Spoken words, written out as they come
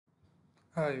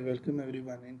Hi, welcome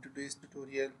everyone. In today's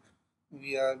tutorial,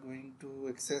 we are going to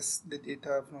access the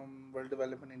data from World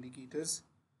Development Indicators,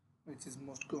 which is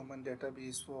most common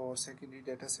database for secondary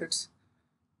datasets.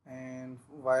 And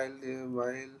while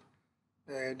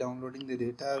downloading the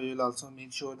data, we will also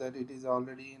make sure that it is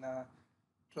already in a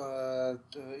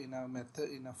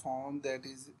form that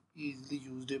is easily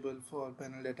usable for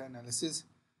panel data analysis.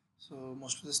 So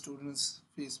most of the students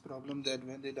face problem that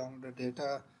when they download the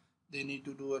data, they need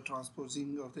to do a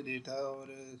transposing of the data or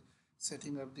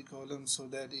setting up the columns so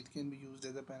that it can be used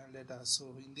as a panel data.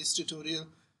 So in this tutorial,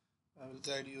 I will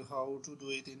guide you how to do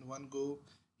it in one go.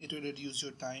 It will reduce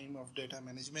your time of data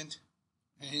management,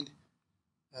 and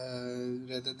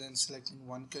rather than selecting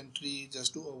one country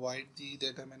just to avoid the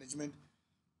data management,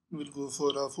 we will go for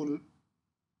a full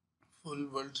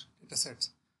world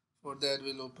datasets. For that,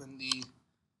 we'll open the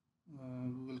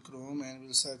Google Chrome and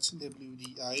we'll search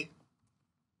WDI.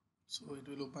 So it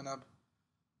will open up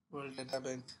World Data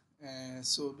Bank.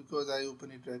 So because I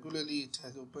open it regularly, it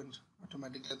has opened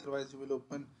automatically. Otherwise, you will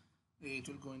open it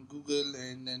will go in Google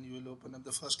and then you will open up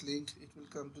the first link. It will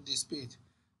come to this page.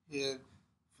 Here,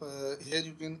 here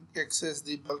you can access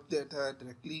the bulk data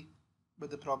directly. But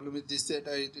the problem with this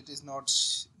data, it is not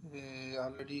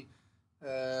already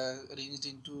arranged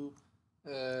into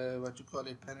what you call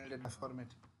it panel data format.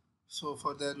 So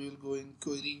for that we will go in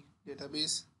query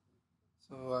database.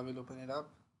 So I will open it up.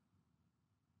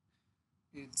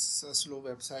 It's a slow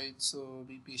website, so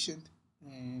be patient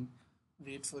and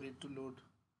wait for it to load.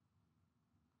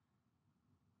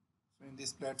 So in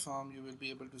this platform you will be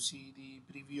able to see the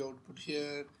preview output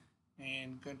here,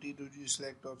 and country to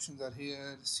select options are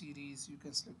here. Series you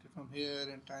can select it from here,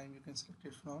 and time you can select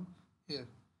it from here.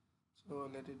 So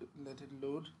let it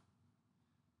load,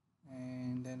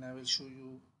 and then I will show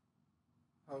you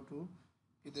how to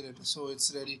get the data. So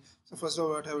it's ready. So first of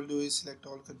all, what I will do is select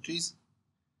all countries.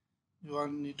 You all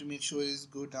need to make sure is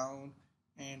go down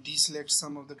and deselect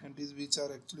some of the countries which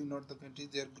are actually not the countries,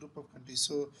 they are group of countries.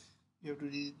 So you have to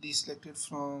deselect it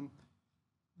from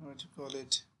what you call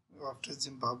it after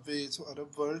Zimbabwe, so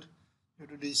Arab world. You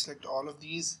have to deselect all of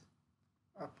these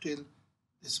up till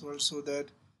this world, so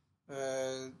that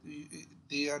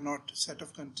they are not set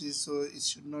of countries, so it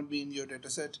should not be in your data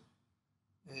set,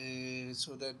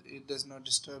 so that it does not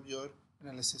disturb your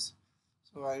analysis.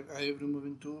 So I am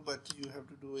removing two, but you have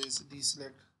to do is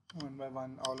deselect one by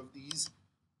one all of these.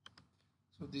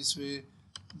 So this way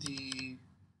the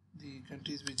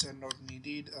countries which are not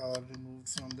needed are removed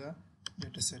from the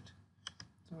dataset.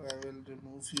 So I will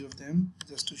remove few of them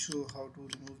just to show how to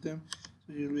remove them.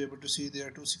 So you'll be able to see there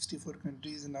are 264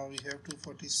 countries, and now we have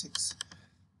 246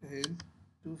 and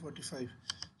 245.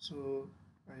 So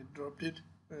I dropped it,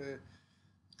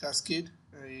 cascade,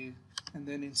 and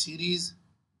then in series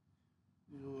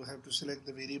you have to select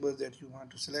the variables that you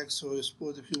want to select. So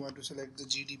suppose if you want to select the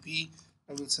GDP,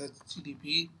 I will search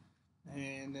GDP,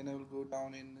 and then I will go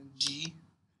down in G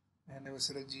and I will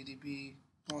select GDP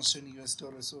constant US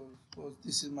dollar. So suppose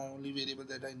this is my only variable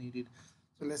that I needed.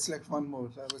 So let's select one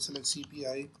more. So I will select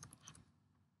CPI.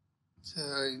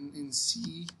 In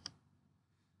C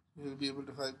you will be able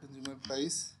to find consumer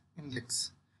price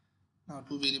index. Now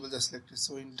two variables are selected.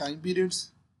 So in time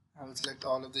periods, I will select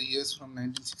all of the years from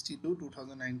 1960 to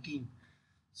 2019.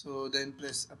 So then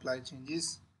press apply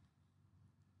changes.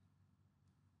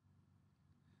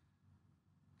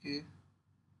 Okay.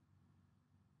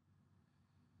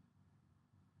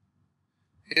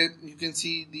 Here you can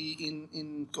see the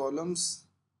in columns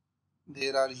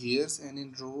there are years, and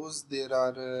in rows there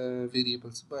are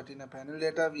variables. But in a panel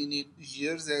data we need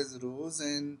years as rows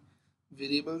and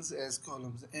variables as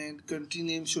columns, and country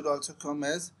name should also come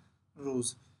as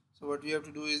rows. So what we have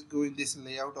to do is go in this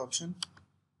layout option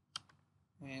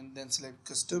and then select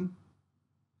custom,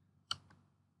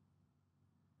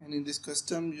 and in this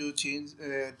custom you change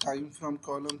time from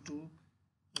column to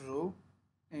row,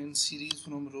 and series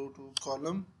from row to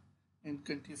column, and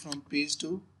country from page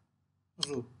to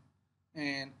row,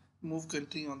 and move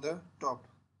country on the top.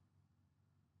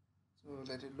 So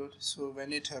let it load. So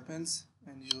when it happens,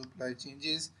 when you apply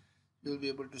changes, you'll be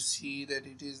able to see that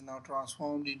it is now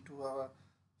transformed into a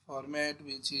format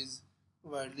which is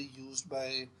widely used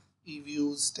by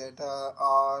eViews, Data,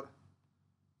 R,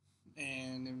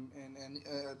 and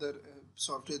other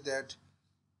software that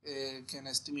can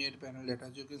estimate panel data.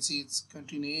 As you can see, it's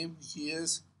country name,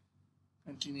 years,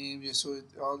 country name, yes. So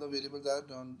all the variables are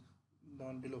down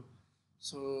below.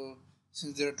 So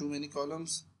since there are too many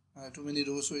columns, too many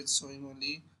rows, so it's showing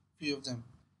only few of them.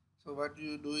 So what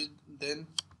you do is then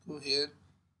go here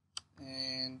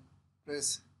and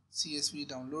press CSV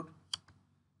download.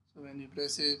 So when you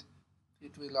press it,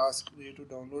 it will ask where to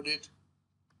download it.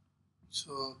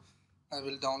 So I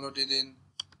will download it in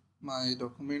my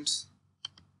documents.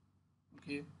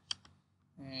 Okay,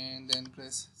 and then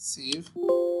press save.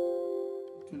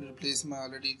 It will replace my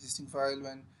already existing file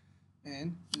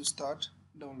and you start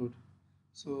download.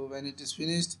 So when it is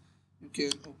finished, you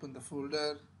can open the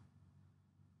folder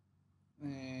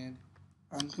and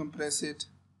uncompress it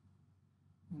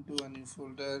into a new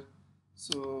folder.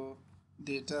 So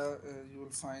data, you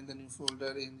will find the new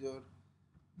folder in your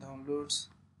downloads.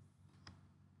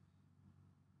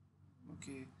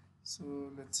 Okay, so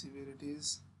let's see where it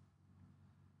is.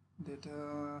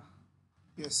 Data,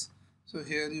 yes. So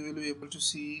here you will be able to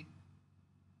see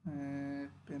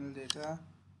panel data.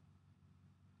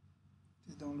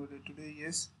 It is downloaded today,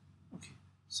 yes. Okay,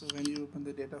 so when you open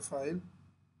the data file,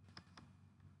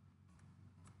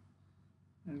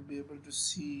 you'll be able to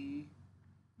see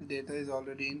the data is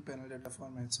already in panel data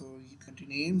format. So country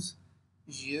names,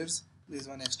 years, there is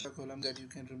one extra column that you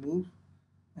can remove,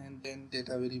 and then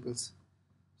data variables.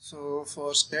 So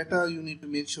for data, you need to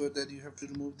make sure that you have to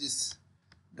remove this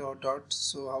dot.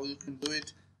 So how you can do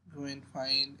it, go and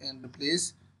find and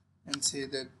replace, and say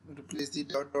that replace the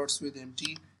dots with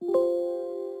empty.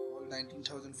 All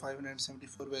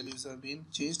 19,574 values are being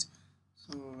changed.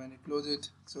 So when you close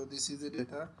it, so this is the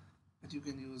data that you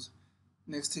can use.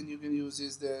 Next thing you can use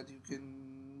is that you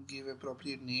can give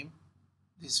appropriate name.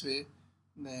 This way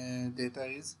the data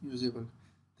is usable.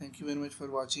 Thank you very much for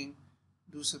watching.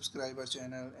 Do subscribe our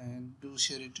channel and do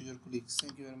share it to your colleagues.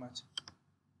 Thank you very much.